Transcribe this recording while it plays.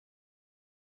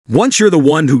Once you're the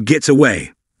one who gets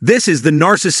away, this is the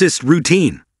narcissist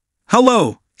routine.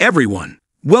 Hello, everyone.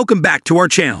 Welcome back to our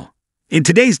channel. In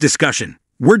today's discussion,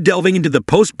 we're delving into the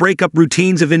post-breakup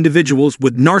routines of individuals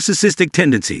with narcissistic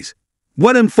tendencies.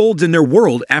 What unfolds in their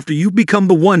world after you've become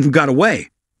the one who got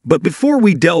away. But before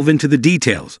we delve into the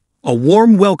details, a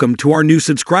warm welcome to our new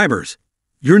subscribers.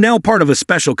 You're now part of a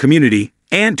special community,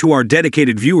 and to our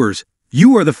dedicated viewers,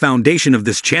 you are the foundation of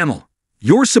this channel.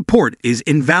 Your support is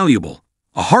invaluable.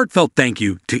 A heartfelt thank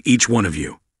you to each one of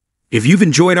you. If you've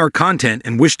enjoyed our content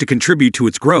and wish to contribute to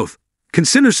its growth,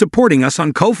 consider supporting us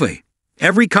on Ko-fi.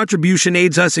 Every contribution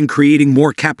aids us in creating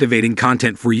more captivating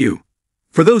content for you.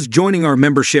 For those joining our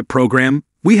membership program,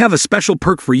 we have a special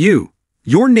perk for you.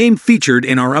 Your name featured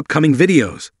in our upcoming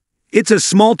videos. It's a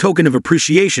small token of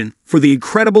appreciation for the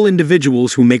incredible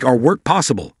individuals who make our work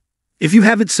possible. If you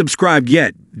haven't subscribed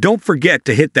yet, don't forget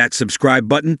to hit that subscribe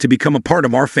button to become a part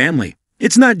of our family.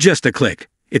 It's not just a click,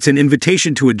 it's an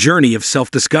invitation to a journey of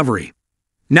self-discovery.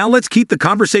 Now let's keep the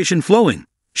conversation flowing.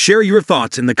 Share your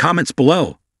thoughts in the comments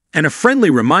below. And a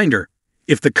friendly reminder,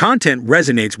 if the content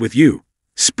resonates with you,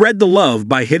 spread the love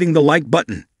by hitting the like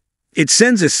button. It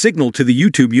sends a signal to the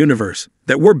YouTube universe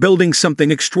that we're building something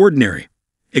extraordinary.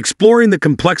 Exploring the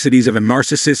complexities of a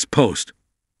narcissist's post.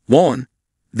 1.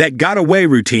 That got away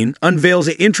routine unveils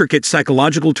an intricate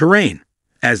psychological terrain.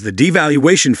 As the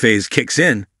devaluation phase kicks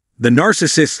in, the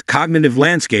narcissist's cognitive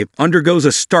landscape undergoes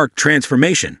a stark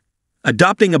transformation,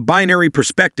 adopting a binary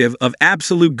perspective of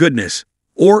absolute goodness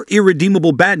or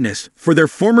irredeemable badness for their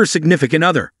former significant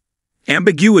other.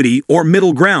 Ambiguity or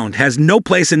middle ground has no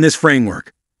place in this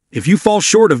framework. If you fall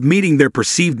short of meeting their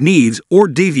perceived needs or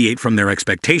deviate from their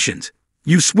expectations,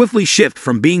 you swiftly shift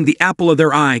from being the apple of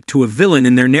their eye to a villain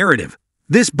in their narrative.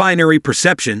 This binary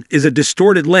perception is a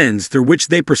distorted lens through which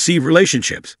they perceive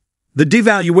relationships. The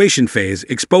devaluation phase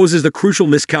exposes the crucial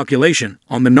miscalculation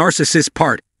on the narcissist's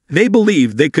part. They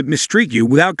believed they could mistreat you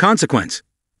without consequence.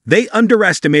 They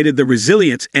underestimated the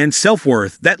resilience and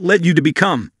self-worth that led you to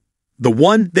become the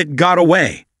one that got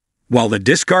away. While the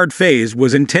discard phase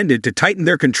was intended to tighten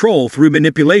their control through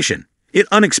manipulation, it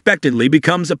unexpectedly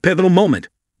becomes a pivotal moment.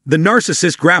 The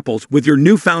narcissist grapples with your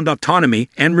newfound autonomy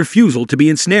and refusal to be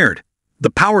ensnared.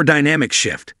 The power dynamics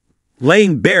shift,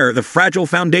 laying bare the fragile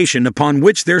foundation upon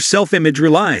which their self-image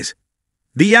relies.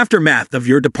 The aftermath of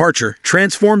your departure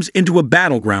transforms into a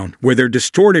battleground where their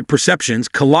distorted perceptions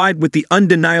collide with the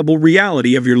undeniable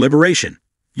reality of your liberation.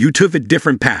 You took a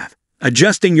different path.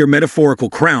 Adjusting your metaphorical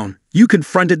crown, you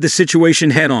confronted the situation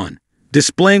head-on,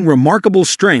 displaying remarkable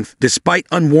strength despite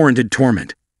unwarranted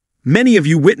torment. Many of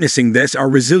you witnessing this are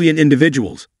resilient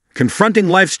individuals, confronting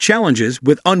life's challenges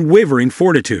with unwavering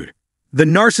fortitude. The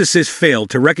narcissist failed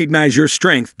to recognize your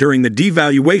strength during the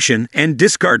devaluation and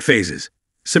discard phases,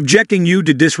 subjecting you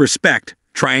to disrespect,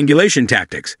 triangulation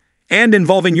tactics, and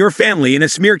involving your family in a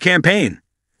smear campaign.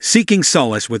 Seeking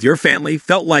solace with your family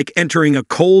felt like entering a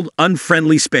cold,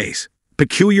 unfriendly space.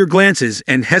 Peculiar glances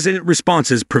and hesitant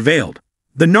responses prevailed.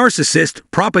 The narcissist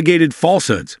propagated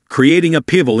falsehoods, creating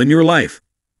upheaval in your life.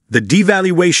 The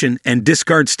devaluation and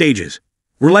discard stages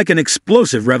were like an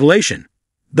explosive revelation.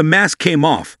 The mask came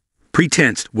off.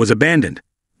 Pretense was abandoned.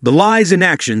 The lies and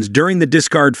actions during the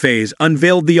discard phase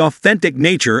unveiled the authentic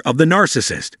nature of the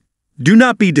narcissist. Do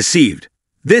not be deceived.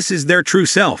 This is their true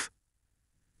self.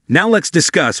 Now let's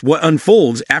discuss what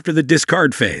unfolds after the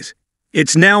discard phase.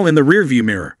 It's now in the rearview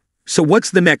mirror. So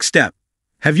what's the next step?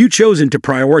 Have you chosen to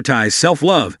prioritize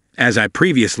self-love, as I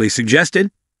previously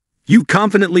suggested? You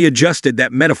confidently adjusted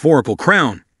that metaphorical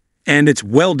crown, and it's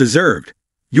well-deserved.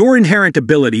 Your inherent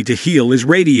ability to heal is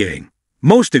radiating.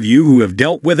 Most of you who have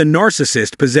dealt with a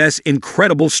narcissist possess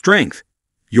incredible strength.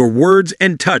 Your words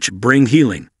and touch bring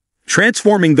healing,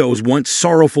 transforming those once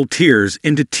sorrowful tears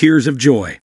into tears of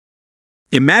joy.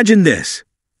 Imagine this.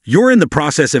 You're in the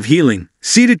process of healing,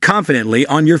 seated confidently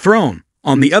on your throne.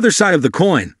 On the other side of the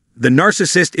coin, the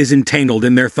narcissist is entangled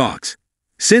in their thoughts.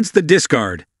 Since the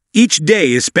discard, each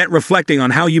day is spent reflecting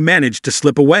on how you managed to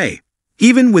slip away.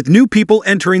 Even with new people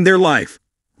entering their life,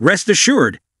 rest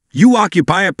assured, you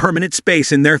occupy a permanent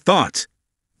space in their thoughts.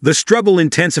 The struggle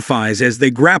intensifies as they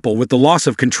grapple with the loss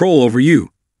of control over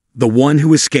you, the one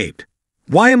who escaped.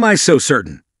 Why am I so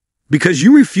certain? Because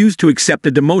you refuse to accept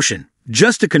a demotion,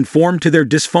 just to conform to their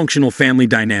dysfunctional family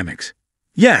dynamics.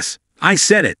 Yes, I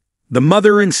said it. The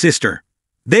mother and sister.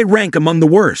 They rank among the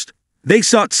worst. They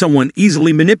sought someone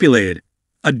easily manipulated,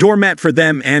 a doormat for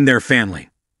them and their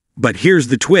family. But here's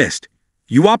the twist.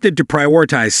 You opted to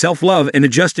prioritize self-love and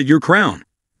adjusted your crown.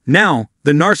 Now,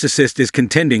 the narcissist is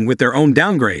contending with their own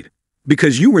downgrade,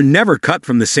 because you were never cut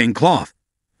from the same cloth.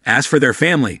 As for their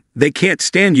family, they can't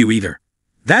stand you either.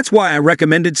 That's why I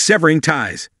recommended severing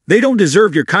ties. They don't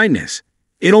deserve your kindness.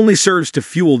 It only serves to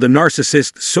fuel the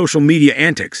narcissist's social media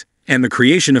antics and the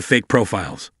creation of fake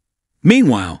profiles.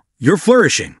 Meanwhile, you're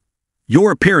flourishing.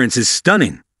 Your appearance is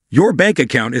stunning. Your bank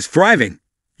account is thriving.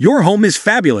 Your home is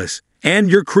fabulous, and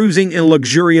you're cruising in a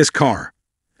luxurious car.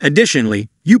 Additionally,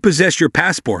 you possess your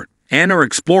passport and are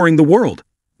exploring the world.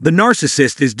 The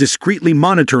narcissist is discreetly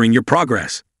monitoring your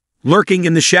progress, lurking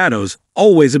in the shadows,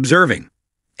 always observing.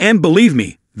 And believe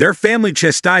me, their family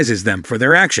chastises them for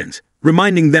their actions,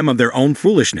 reminding them of their own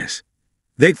foolishness.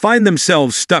 They find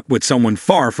themselves stuck with someone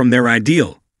far from their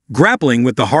ideal, grappling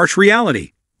with the harsh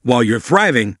reality. While you're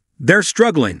thriving, they're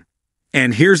struggling.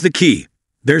 And here's the key.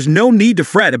 There's no need to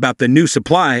fret about the new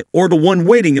supply or the one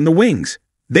waiting in the wings.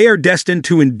 They are destined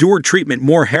to endure treatment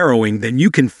more harrowing than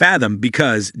you can fathom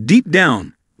because, deep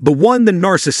down, the one the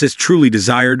narcissist truly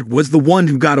desired was the one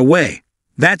who got away.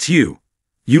 That's you.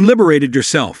 You liberated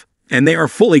yourself, and they are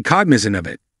fully cognizant of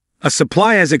it. A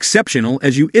supply as exceptional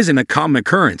as you isn't a common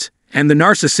occurrence, and the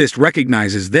narcissist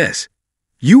recognizes this.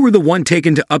 You were the one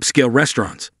taken to upscale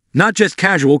restaurants, not just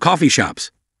casual coffee shops.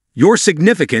 Your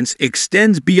significance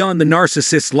extends beyond the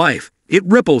narcissist's life. It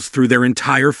ripples through their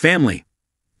entire family.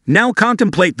 Now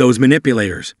contemplate those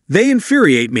manipulators. They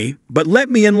infuriate me, but let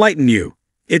me enlighten you.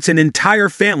 It's an entire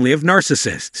family of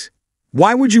narcissists.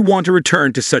 Why would you want to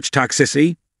return to such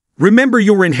toxicity? Remember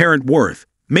your inherent worth,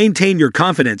 maintain your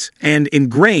confidence, and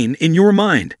ingrain in your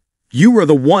mind. You are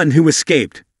the one who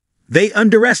escaped. They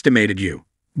underestimated you.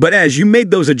 But as you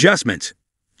made those adjustments,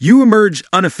 you emerged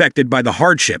unaffected by the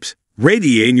hardships,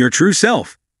 radiating your true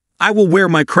self. I will wear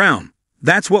my crown.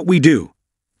 That's what we do.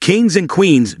 Kings and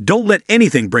queens don't let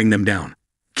anything bring them down.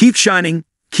 Keep shining,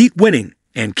 keep winning,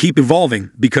 and keep evolving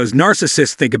because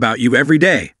narcissists think about you every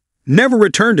day. Never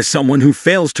return to someone who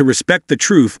fails to respect the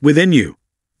truth within you.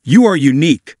 You are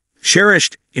unique,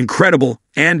 cherished, incredible,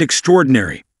 and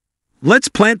extraordinary. Let's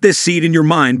plant this seed in your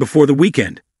mind before the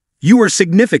weekend. You are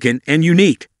significant and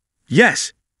unique.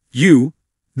 Yes, you.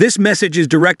 This message is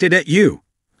directed at you.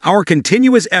 Our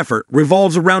continuous effort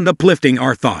revolves around uplifting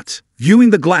our thoughts,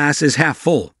 viewing the glass as half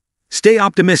full. Stay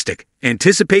optimistic,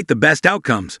 anticipate the best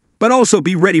outcomes, but also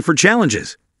be ready for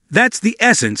challenges. That's the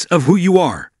essence of who you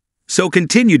are. So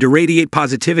continue to radiate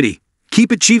positivity,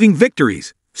 keep achieving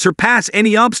victories, surpass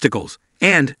any obstacles,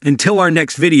 and, until our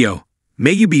next video,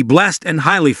 may you be blessed and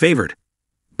highly favored.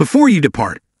 Before you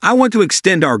depart, I want to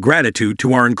extend our gratitude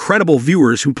to our incredible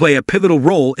viewers who play a pivotal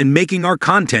role in making our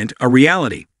content a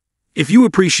reality. If you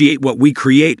appreciate what we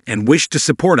create and wish to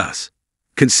support us,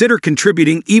 consider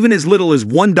contributing even as little as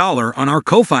 $1 on our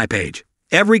Ko-Fi page.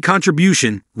 Every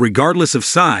contribution, regardless of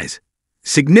size,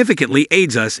 significantly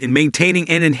aids us in maintaining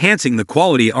and enhancing the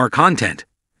quality of our content.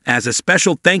 As a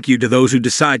special thank you to those who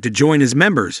decide to join as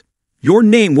members, your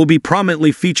name will be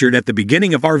prominently featured at the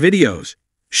beginning of our videos,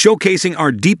 showcasing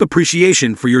our deep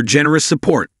appreciation for your generous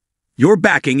support. Your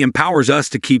backing empowers us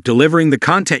to keep delivering the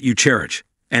content you cherish,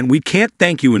 and we can't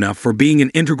thank you enough for being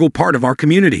an integral part of our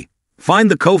community.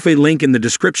 Find the Ko-Fi link in the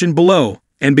description below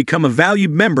and become a valued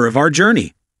member of our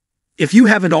journey. If you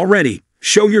haven't already,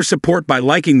 show your support by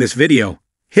liking this video,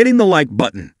 hitting the like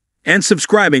button, and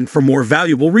subscribing for more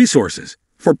valuable resources.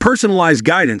 For personalized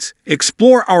guidance,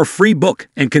 explore our free book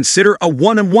and consider a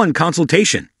one-on-one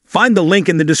consultation. Find the link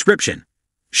in the description.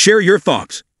 Share your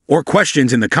thoughts or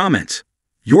questions in the comments.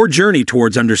 Your journey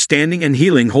towards understanding and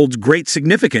healing holds great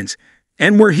significance,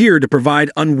 and we're here to provide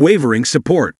unwavering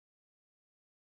support.